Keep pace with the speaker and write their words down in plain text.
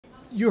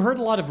You heard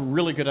a lot of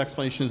really good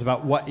explanations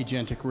about what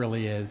agentic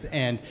really is,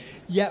 and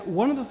yet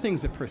one of the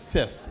things that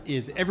persists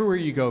is everywhere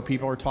you go,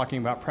 people are talking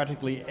about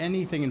practically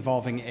anything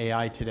involving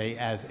AI today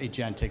as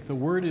agentic. The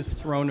word is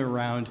thrown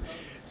around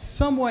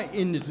somewhat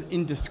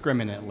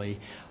indiscriminately.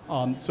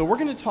 So we're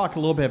going to talk a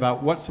little bit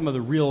about what some of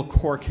the real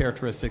core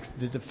characteristics,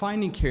 the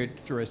defining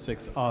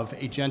characteristics of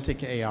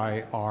agentic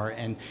AI are,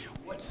 and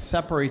what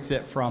separates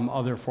it from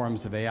other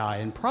forms of AI.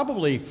 And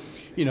probably,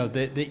 you know,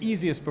 the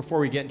easiest before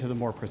we get into the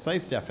more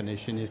precise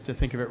definition is to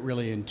think of it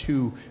really in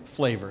two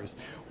flavors.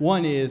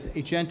 One is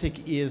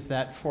agentic is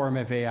that form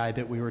of AI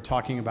that we were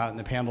talking about in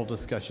the panel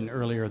discussion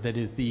earlier, that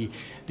is the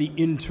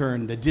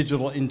intern, the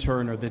digital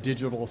intern or the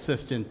digital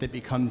assistant that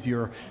becomes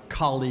your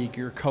colleague,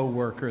 your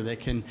coworker, that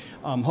can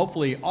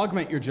hopefully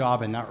augment your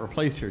job and not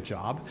replace your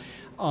job.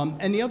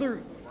 And the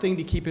other thing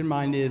to keep in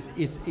mind is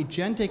it's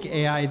agentic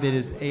AI that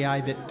is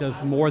AI that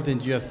does more than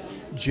just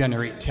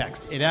generate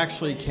text. It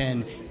actually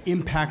can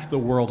impact the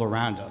world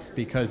around us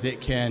because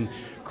it can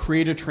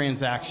create a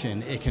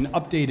transaction, it can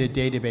update a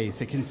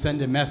database, it can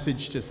send a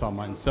message to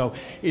someone. So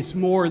it's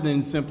more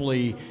than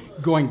simply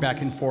going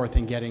back and forth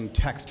and getting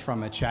text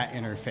from a chat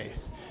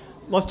interface.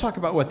 Let's talk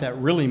about what that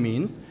really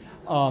means.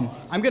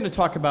 I'm going to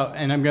talk about,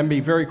 and I'm going to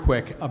be very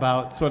quick,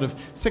 about sort of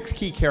 6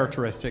 key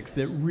characteristics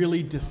that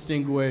really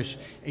distinguish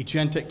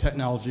agentic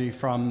technology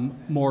from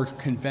more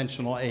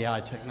conventional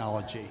AI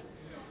technology.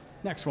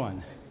 Next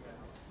one.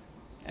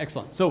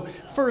 Excellent. So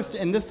first,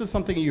 and this is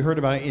something you heard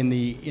about in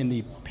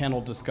the panel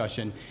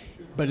discussion,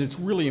 but it's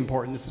really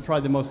important. This is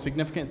probably the most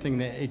significant thing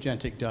that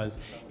agentic does.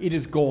 It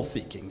is goal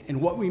seeking. And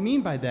what we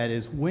mean by that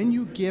is when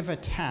you give a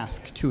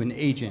task to an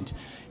agent,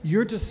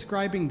 you're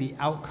describing the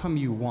outcome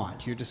you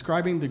want. You're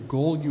describing the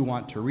goal you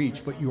want to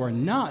reach, but you are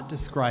not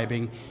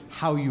describing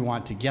how you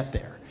want to get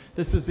there.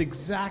 This is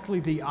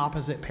exactly the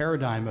opposite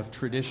paradigm of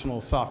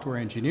traditional software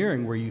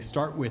engineering, where you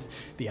start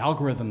with the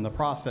algorithm, the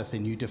process,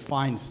 and you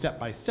define step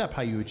by step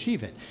how you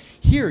achieve it.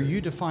 Here,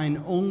 you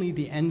define only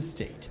the end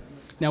state.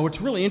 Now, what's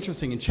really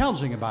interesting and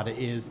challenging about it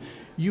is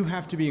you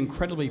have to be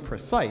incredibly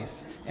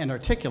precise and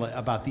articulate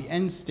about the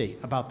end state,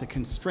 about the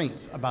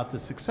constraints, about the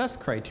success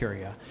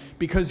criteria,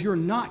 because you're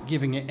not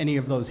giving it any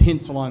of those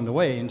hints along the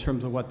way in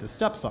terms of what the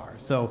steps are.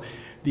 So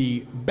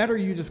the better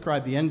you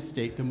describe the end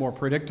state, the more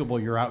predictable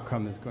your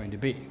outcome is going to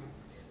be.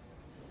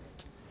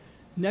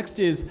 Next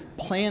is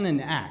plan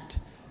and act.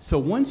 So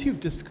once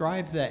you've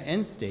described that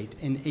end state,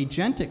 an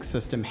agentic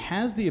system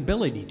has the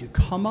ability to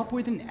come up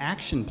with an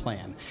action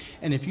plan.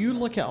 And if you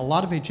look at a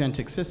lot of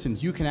agentic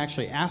systems, you can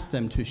actually ask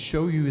them to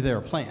show you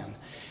their plan.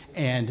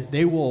 And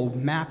they will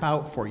map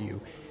out for you.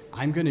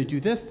 I'm going to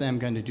do this, then I'm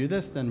going to do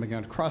this, then I'm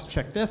going to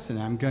cross-check this, and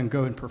I'm going to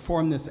go and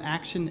perform this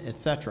action,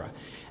 etc.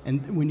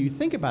 And when you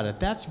think about it,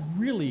 that's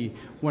really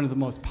one of the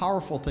most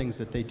powerful things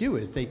that they do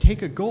is they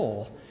take a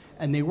goal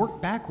and they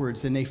work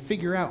backwards and they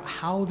figure out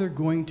how they're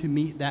going to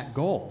meet that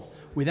goal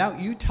without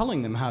you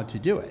telling them how to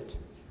do it.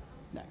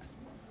 Next.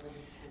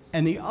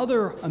 And the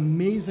other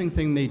amazing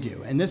thing they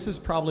do, and this is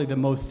probably the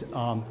most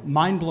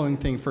mind-blowing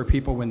thing for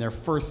people when they're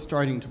first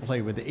starting to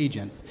play with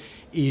agents,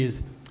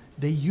 is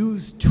they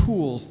use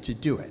tools to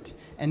do it.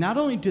 And not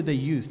only do they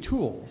use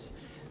tools,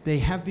 they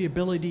have the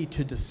ability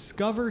to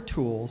discover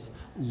tools,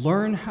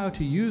 learn how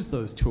to use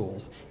those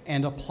tools,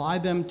 and apply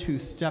them to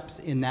steps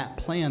in that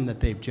plan that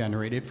they've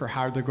generated for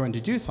how they're going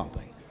to do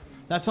something.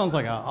 That sounds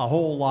like a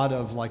whole lot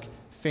of like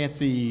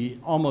fancy,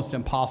 almost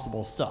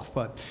impossible stuff,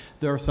 but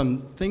there are some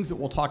things that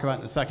we'll talk about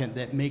in a second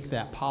that make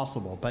that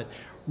possible. But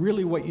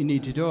really what you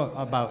need to do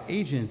about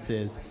agents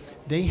is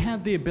they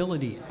have the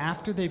ability,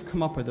 after they've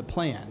come up with a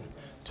plan,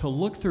 to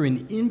look through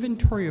an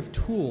inventory of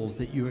tools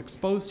that you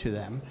expose to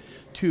them,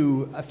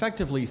 to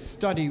effectively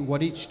study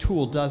what each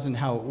tool does and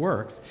how it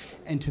works,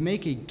 and to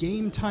make a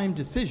game time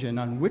decision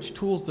on which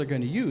tools they're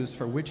going to use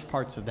for which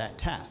parts of that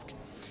task.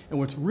 And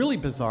what's really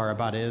bizarre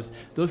about it is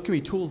those can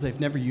be tools they've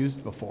never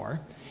used before.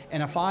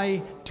 And if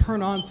I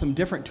turn on some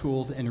different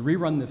tools and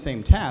rerun the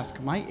same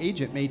task, my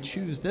agent may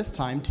choose this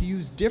time to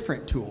use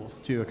different tools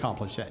to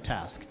accomplish that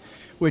task,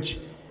 which,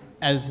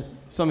 as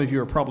some of you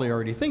are probably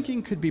already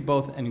thinking, could be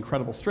both an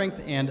incredible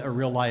strength and a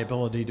real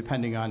liability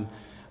depending on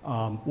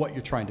what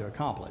you're trying to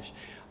accomplish.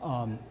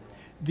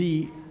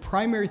 The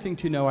primary thing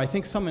to know, I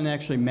think someone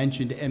actually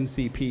mentioned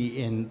MCP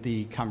in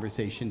the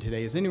conversation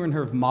today. Has anyone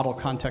heard of Model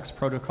Context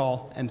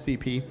Protocol,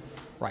 MCP?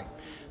 Right.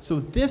 So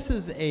this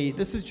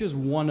is just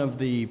one of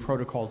the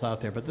protocols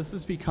out there, but this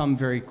has become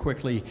very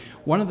quickly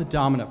one of the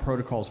dominant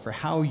protocols for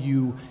how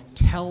you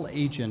tell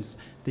agents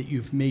that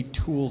you've made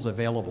tools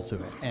available to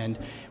it. And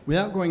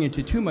without going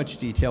into too much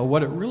detail,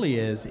 what it really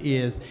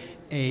is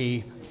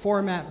a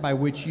format by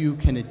which you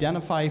can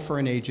identify for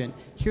an agent,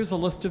 here's a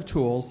list of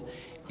tools,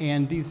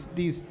 and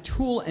these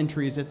tool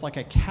entries, it's like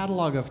a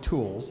catalog of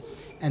tools,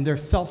 and they're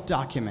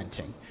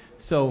self-documenting.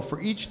 So for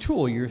each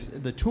tool,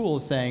 the tool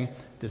is saying,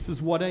 this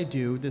is what I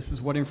do, this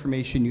is what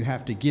information you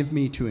have to give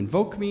me to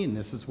invoke me, and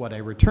this is what I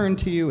return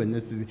to you, and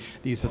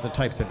these are the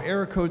types of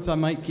error codes I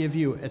might give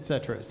you, et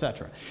cetera, et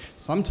cetera.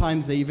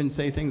 Sometimes they even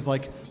say things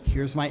like,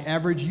 here's my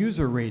average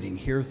user rating,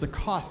 here's the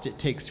cost it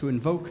takes to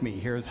invoke me,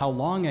 here's how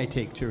long I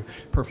take to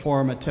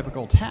perform a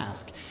typical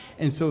task.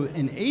 And so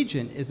an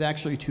agent is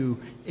actually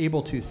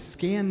able to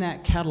scan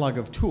that catalog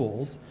of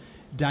tools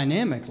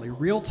dynamically,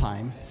 real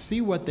time, see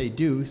what they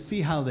do,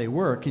 see how they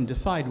work, and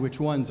decide which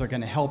ones are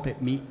going to help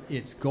it meet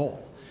its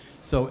goal.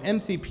 So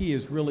MCP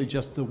is really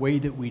just the way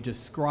that we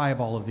describe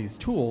all of these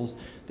tools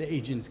that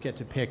agents get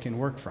to pick and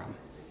work from.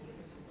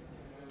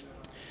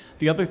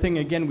 The other thing,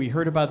 again, we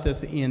heard about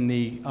this in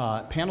the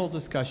panel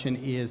discussion,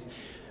 is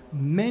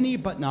many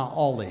but not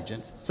all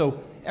agents.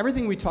 So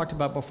everything we talked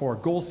about before,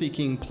 goal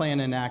seeking,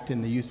 plan and act,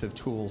 and the use of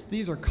tools,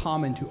 these are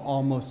common to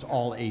almost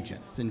all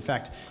agents. In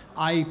fact,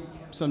 I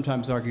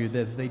sometimes argue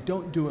that if they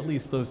don't do at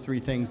least those three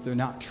things, they're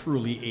not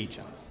truly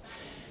agents.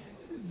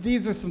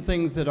 These are some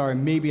things that are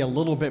maybe a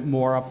little bit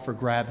more up for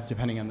grabs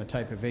depending on the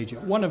type of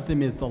agent. One of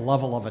them is the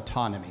level of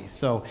autonomy.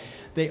 So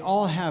they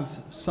all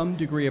have some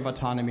degree of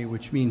autonomy,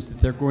 which means that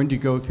they're going to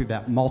go through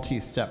that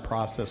multi-step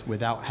process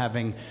without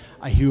having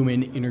a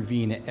human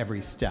intervene at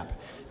every step.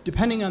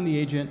 Depending on the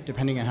agent,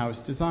 depending on how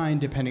it's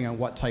designed, depending on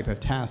what type of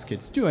task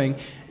it's doing,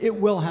 it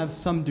will have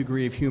some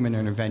degree of human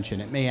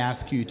intervention. It may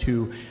ask you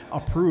to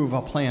approve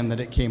a plan that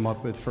it came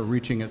up with for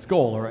reaching its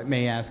goal, or it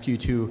may ask you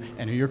to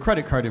enter your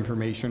credit card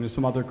information or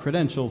some other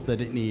credentials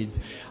that it needs,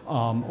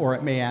 or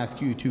it may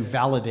ask you to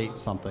validate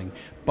something.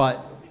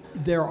 But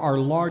there are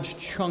large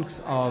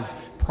chunks of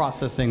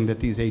processing that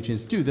these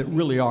agents do that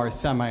really are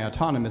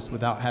semi-autonomous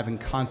without having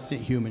constant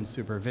human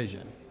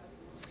supervision.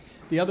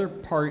 The other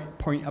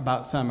point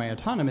about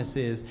semi-autonomous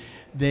is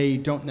they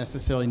don't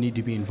necessarily need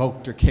to be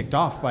invoked or kicked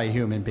off by a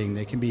human being.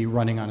 They can be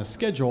running on a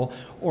schedule,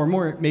 or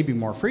maybe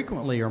more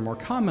frequently or more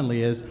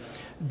commonly is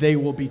they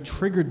will be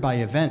triggered by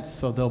events.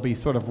 So they'll be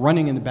sort of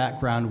running in the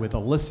background with a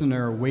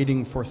listener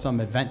waiting for some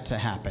event to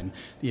happen.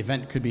 The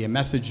event could be a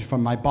message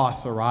from my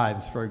boss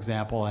arrives, for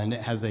example, and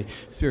it has a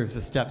series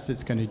of steps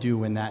it's going to do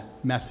when that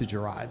message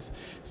arrives.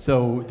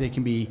 So they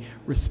can be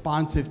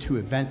responsive to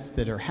events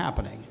that are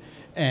happening.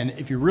 And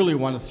if you really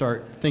want to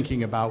start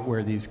thinking about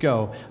where these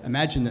go,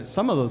 imagine that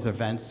some of those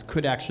events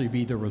could actually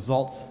be the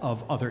results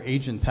of other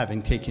agents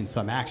having taken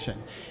some action.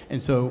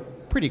 And so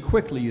pretty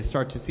quickly you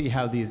start to see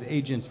how these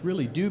agents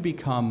really do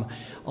become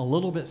a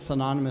little bit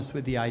synonymous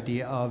with the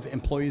idea of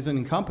employees in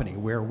a company,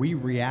 where we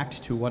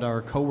react to what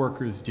our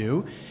coworkers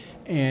do.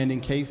 And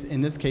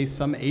in this case,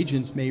 some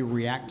agents may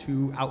react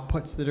to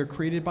outputs that are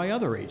created by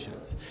other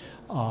agents.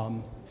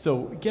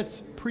 So it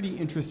gets pretty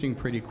interesting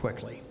pretty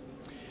quickly.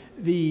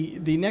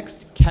 The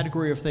next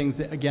category of things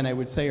that, again, I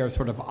would say are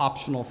sort of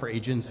optional for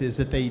agents is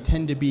that they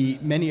tend to be,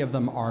 many of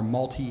them are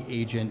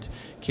multi-agent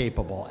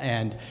capable.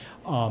 And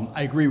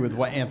I agree with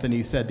what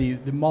Anthony said.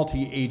 The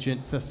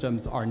multi-agent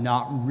systems are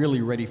not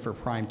really ready for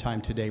prime time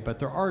today, but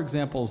there are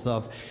examples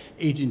of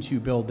agents you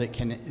build that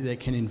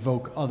can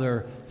invoke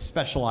other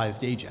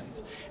specialized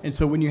agents. And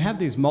so when you have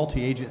these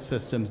multi-agent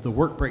systems, the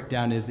work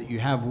breakdown is that you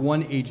have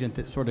one agent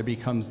that sort of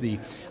becomes the,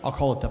 I'll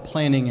call it the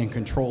planning and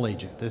control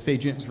agent. This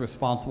agent is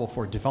responsible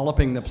for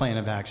developing the plan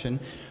of action,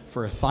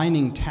 for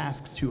assigning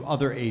tasks to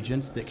other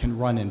agents that can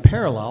run in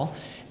parallel,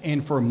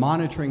 and for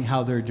monitoring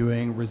how they're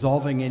doing,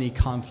 resolving any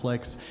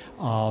conflicts,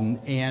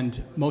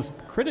 and most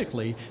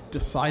critically,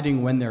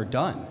 deciding when they're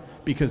done.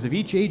 Because if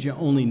each agent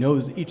only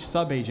knows, each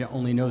sub-agent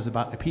only knows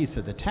about a piece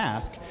of the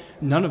task,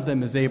 none of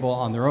them is able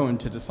on their own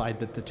to decide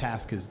that the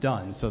task is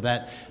done. So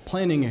that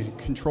planning and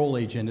control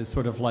agent is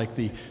sort of like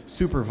the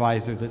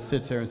supervisor that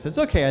sits there and says,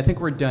 okay, I think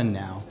we're done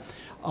now.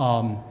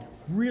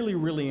 Really,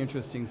 really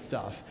interesting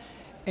stuff.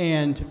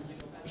 And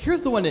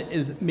here's the one that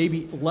is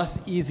maybe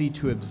less easy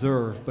to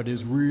observe, but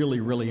is really,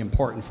 really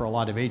important for a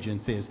lot of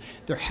agents, is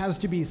there has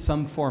to be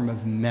some form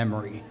of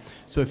memory.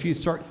 So if you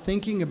start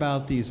thinking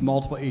about these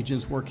multiple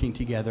agents working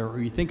together, or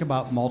you think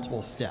about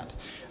multiple steps,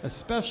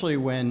 especially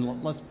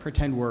when, let's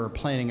pretend we're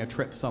planning a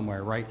trip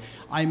somewhere, right?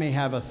 I may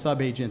have a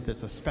sub-agent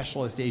that's a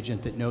specialist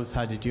agent that knows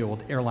how to deal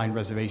with airline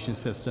reservation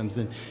systems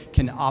and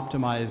can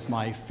optimize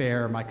my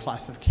fare, my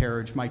class of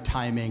carriage, my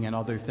timing, and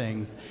other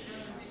things.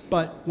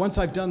 But once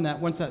I've done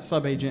that, once that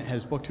sub-agent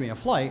has booked me a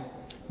flight,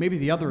 maybe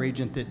the other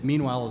agent that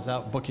meanwhile is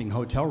out booking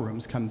hotel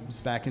rooms comes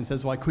back and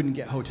says, well, I couldn't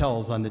get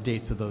hotels on the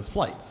dates of those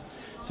flights.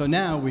 So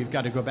now we've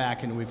got to go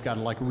back and we've got to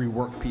like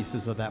rework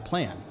pieces of that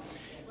plan.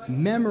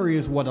 Memory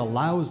is what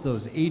allows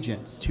those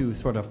agents to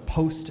sort of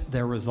post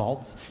their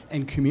results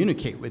and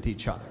communicate with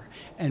each other.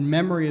 And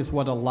memory is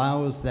what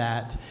allows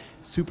that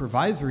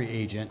supervisory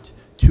agent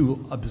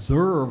to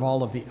observe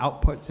all of the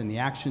outputs and the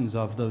actions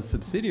of those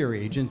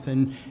subsidiary agents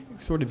and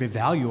sort of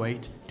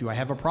evaluate, do I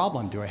have a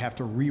problem? Do I have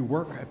to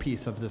rework a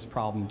piece of this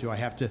problem? Do I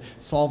have to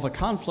solve a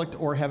conflict,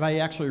 or have I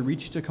actually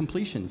reached a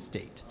completion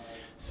state?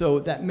 So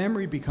that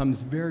memory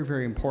becomes very,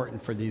 very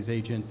important for these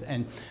agents.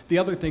 And the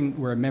other thing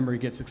where memory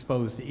gets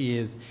exposed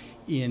is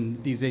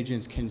these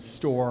agents can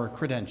store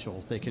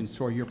credentials, they can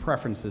store your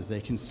preferences,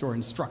 they can store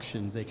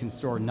instructions, they can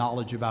store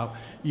knowledge about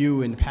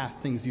you and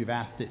past things you've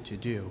asked it to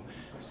do.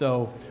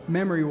 So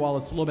memory, while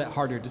it's a little bit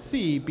harder to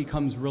see,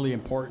 becomes really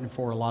important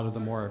for a lot of the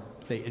more,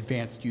 say,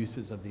 advanced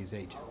uses of these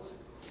agents.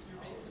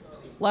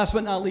 Last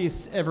but not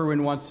least,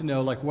 everyone wants to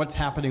know, like, what's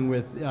happening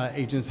with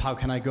agents? How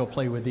can I go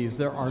play with these?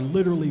 There are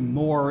literally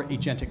more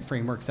agentic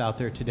frameworks out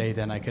there today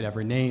than I could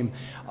ever name.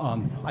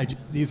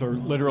 These are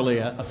literally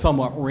a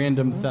somewhat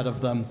random set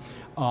of them.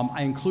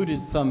 I included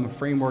some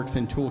frameworks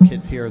and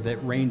toolkits here that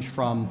range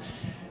from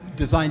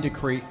designed to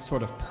create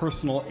sort of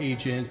personal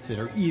agents that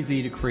are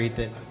easy to create,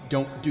 that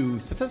don't do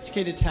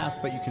sophisticated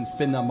tasks, but you can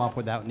spin them up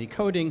without any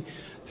coding,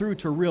 through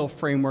to real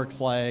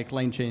frameworks like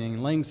LangChain and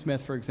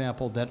Langsmith, for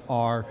example, that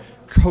are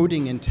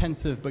coding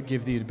intensive but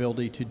give the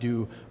ability to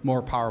do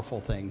more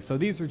powerful things. So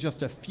these are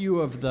just a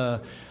few of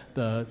the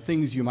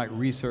things you might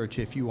research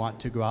if you want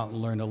to go out and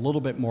learn a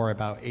little bit more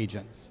about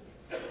agents.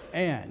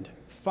 And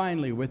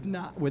finally,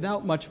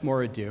 without much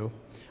more ado,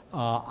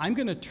 I'm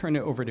going to turn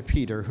it over to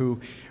Peter, who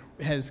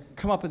has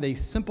come up with a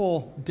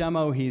simple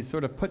demo. He's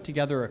sort of put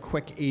together a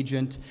quick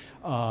agent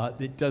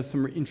that does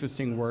some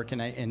interesting work.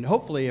 And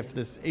hopefully, if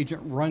this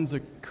agent runs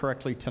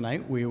correctly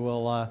tonight, we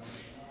will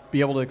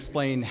be able to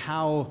explain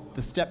how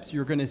the steps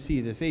you're going to see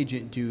this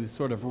agent do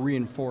sort of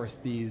reinforce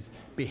these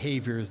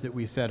behaviors that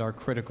we said are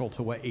critical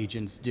to what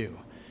agents do.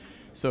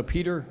 So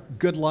Peter,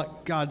 good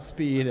luck,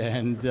 Godspeed,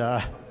 and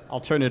I'll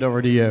turn it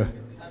over to you.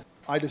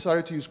 I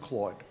decided to use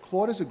Claude.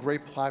 Claude is a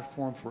great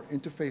platform for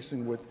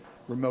interfacing with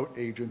remote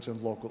agents and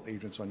local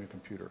agents on your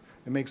computer.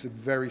 It makes it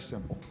very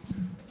simple.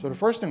 So the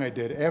first thing I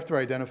did, after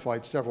I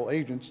identified several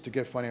agents to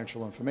get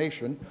financial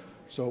information,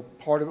 so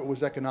part of it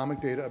was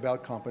economic data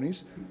about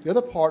companies. The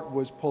other part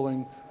was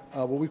pulling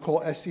what we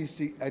call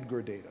SEC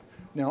Edgar data.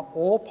 Now,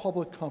 all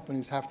public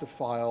companies have to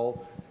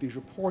file these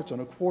reports on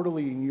a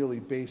quarterly and yearly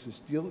basis,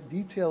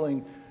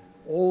 detailing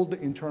all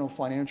the internal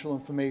financial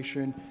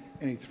information,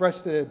 any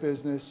threats to their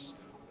business,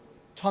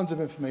 tons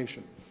of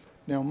information.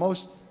 Now,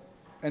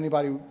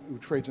 anybody who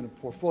trades in a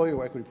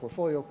portfolio, equity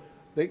portfolio,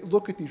 they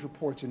look at these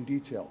reports in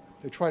detail.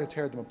 They try to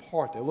tear them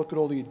apart. They look at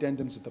all the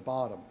addendums at the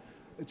bottom.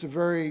 It's a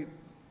very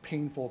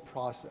painful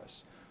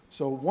process.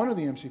 So one of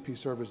the MCP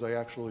servers I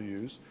actually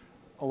use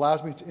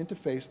allows me to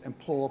interface and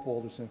pull up all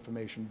this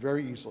information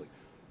very easily.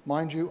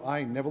 Mind you,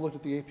 I never looked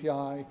at the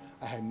API.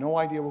 I had no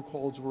idea what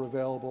codes were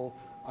available.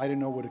 I didn't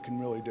know what it can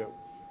really do.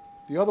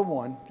 The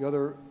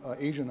other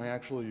agent I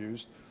actually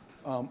used,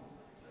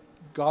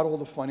 got all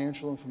the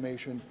financial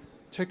information,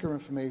 ticker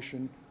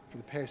information for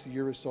the past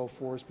year or so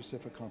for a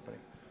specific company.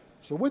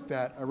 So with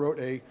that, I wrote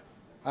actually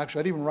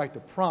I didn't even write the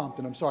prompt,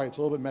 and I'm sorry, it's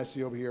a little bit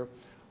messy over here.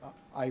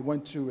 I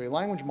went to a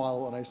language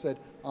model and I said,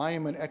 I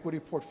am an equity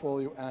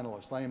portfolio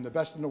analyst. I am the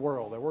best in the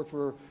world. I work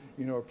for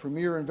a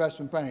premier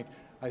investment bank.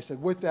 I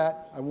said, with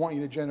that, I want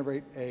you to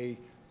generate a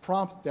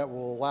prompt that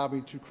will allow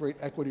me to create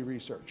equity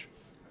research.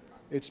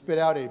 It spit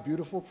out a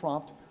beautiful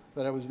prompt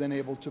that I was then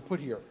able to put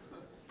here.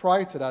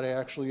 Prior to that, I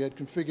actually had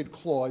configured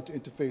Claude to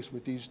interface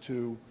with these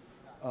two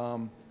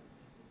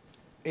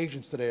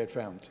agents that I had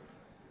found.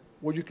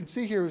 What you can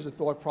see here is the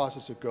thought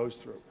process it goes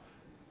through.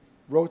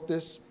 Wrote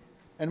this,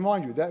 and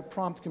mind you, that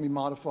prompt can be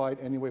modified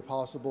any way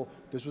possible.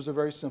 This was a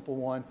very simple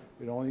one.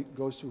 It only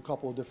goes to a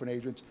couple of different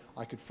agents.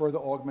 I could further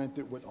augment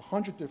it with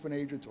 100 different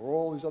agents or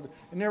all these other,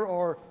 and there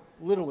are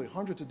literally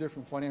hundreds of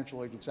different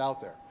financial agents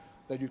out there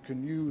that you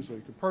can use or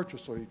you can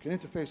purchase or you can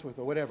interface with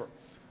or whatever.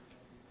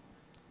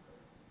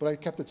 But I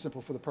kept it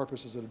simple for the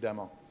purposes of the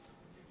demo.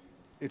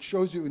 It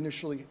shows you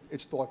initially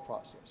its thought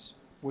process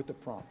with the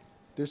prompt.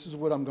 This is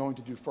what I'm going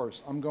to do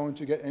first. I'm going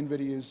to get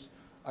NVIDIA's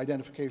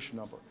identification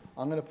number.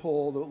 I'm going to pull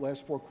all the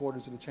last 4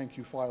 quarters of the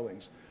 10Q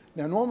filings.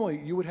 Now, normally,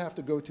 you would have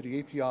to go to the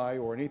API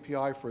or an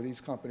API for these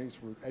companies,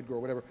 for Edgar or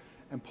whatever,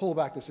 and pull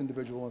back this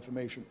individual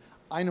information.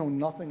 I know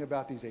nothing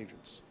about these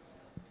agents.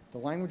 The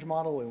language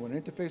model, when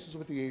it interfaces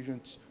with the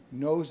agents,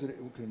 knows that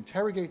it can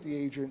interrogate the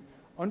agent,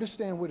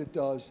 understand what it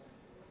does,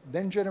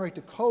 then generate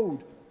the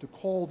code to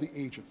call the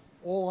agent,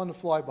 all on the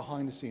fly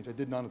behind the scenes. I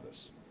did none of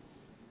this.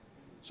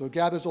 So it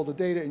gathers all the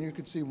data, and you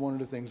can see one of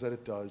the things that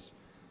it does.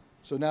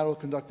 So now it'll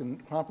conduct a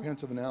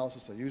comprehensive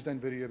analysis. I used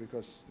NVIDIA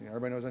because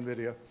everybody knows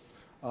NVIDIA.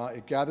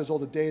 It gathers all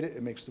the data,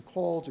 it makes the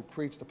calls, it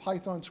creates the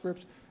Python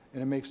scripts,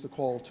 and it makes the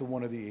call to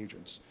one of the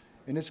agents.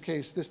 In this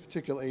case, this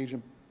particular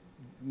agent,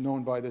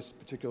 known by this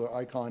particular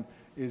icon,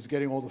 is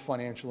getting all the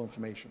financial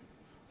information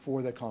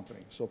for the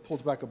company. So it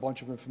pulls back a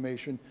bunch of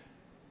information,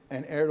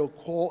 and it'll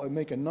call and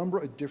make a number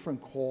of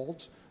different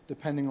calls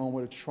depending on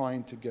what it's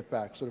trying to get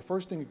back. So the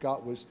first thing it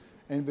got was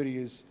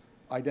NVIDIA's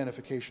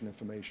identification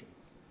information.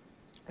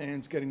 And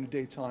it's getting the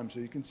date time. So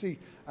you can see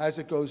as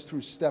it goes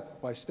through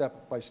step by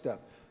step by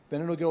step.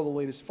 Then it'll get all the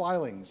latest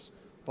filings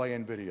by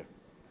NVIDIA.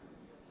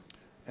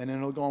 And then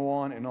it'll go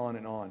on and on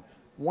and on.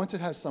 Once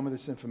it has some of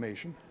this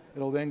information,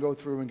 it'll then go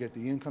through and get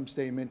the income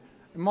statement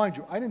And mind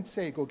you, I didn't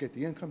say go get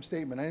the income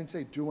statement. I didn't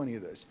say do any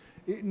of this.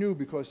 It knew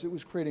because it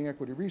was creating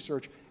equity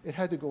research, it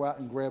had to go out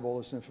and grab all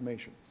this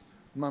information.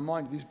 In my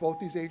mind, both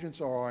these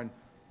agents are on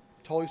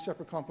totally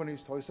separate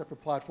companies, totally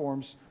separate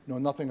platforms, know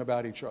nothing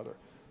about each other.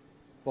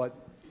 But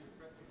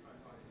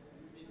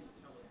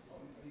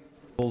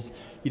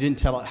you didn't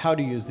tell it how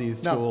to use these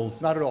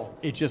tools. No, not at all.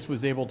 It just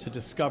was able to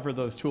discover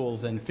those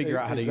tools and figure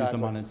out how to use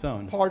them on its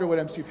own. Part of what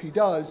MCP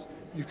does,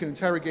 you can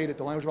interrogate it,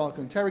 the language model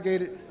can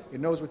interrogate it,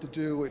 it knows what to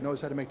do, it knows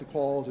how to make the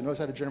calls, it knows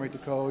how to generate the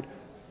code.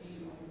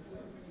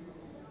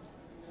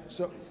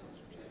 So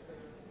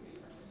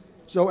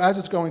as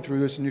it's going through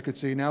this, and you can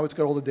see now it's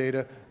got all the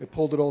data, it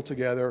pulled it all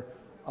together,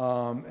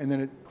 and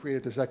then it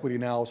created this equity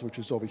analysis, which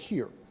is over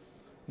here.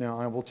 Now,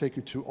 I will take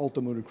you to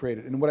ultimately create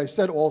it. And what I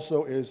said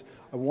also is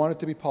I want it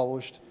to be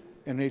published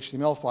in an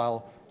HTML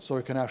file so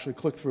I can actually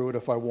click through it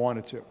if I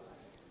wanted to,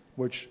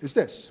 which is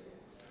this.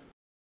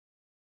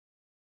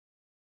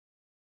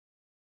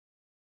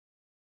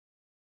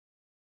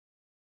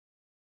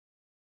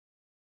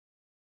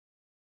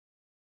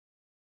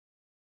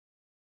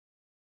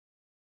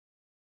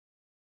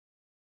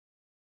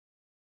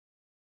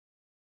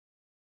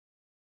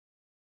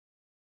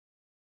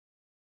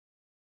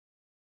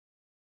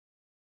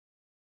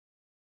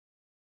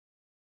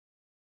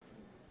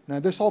 Now,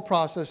 this whole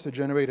process to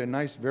generate a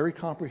nice, very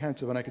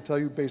comprehensive, and I can tell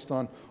you based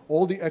on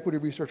all the equity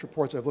research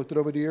reports I've looked at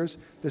over the years,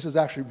 this is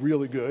actually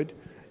really good,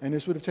 and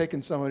this would have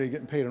taken somebody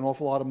getting paid an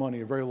awful lot of money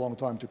a very long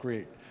time to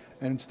create.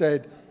 And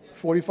instead,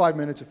 45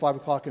 minutes at 5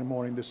 o'clock in the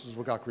morning, this is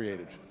what got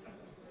created.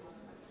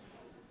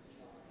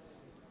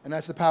 And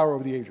that's the power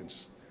of the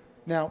agents.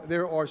 Now,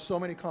 there are so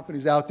many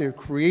companies out there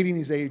creating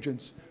these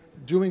agents,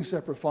 doing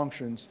separate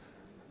functions.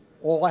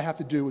 All I have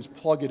to do is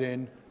plug it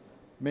in,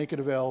 make it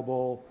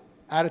available,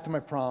 add it to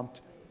my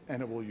prompt,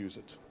 and it will use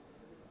it.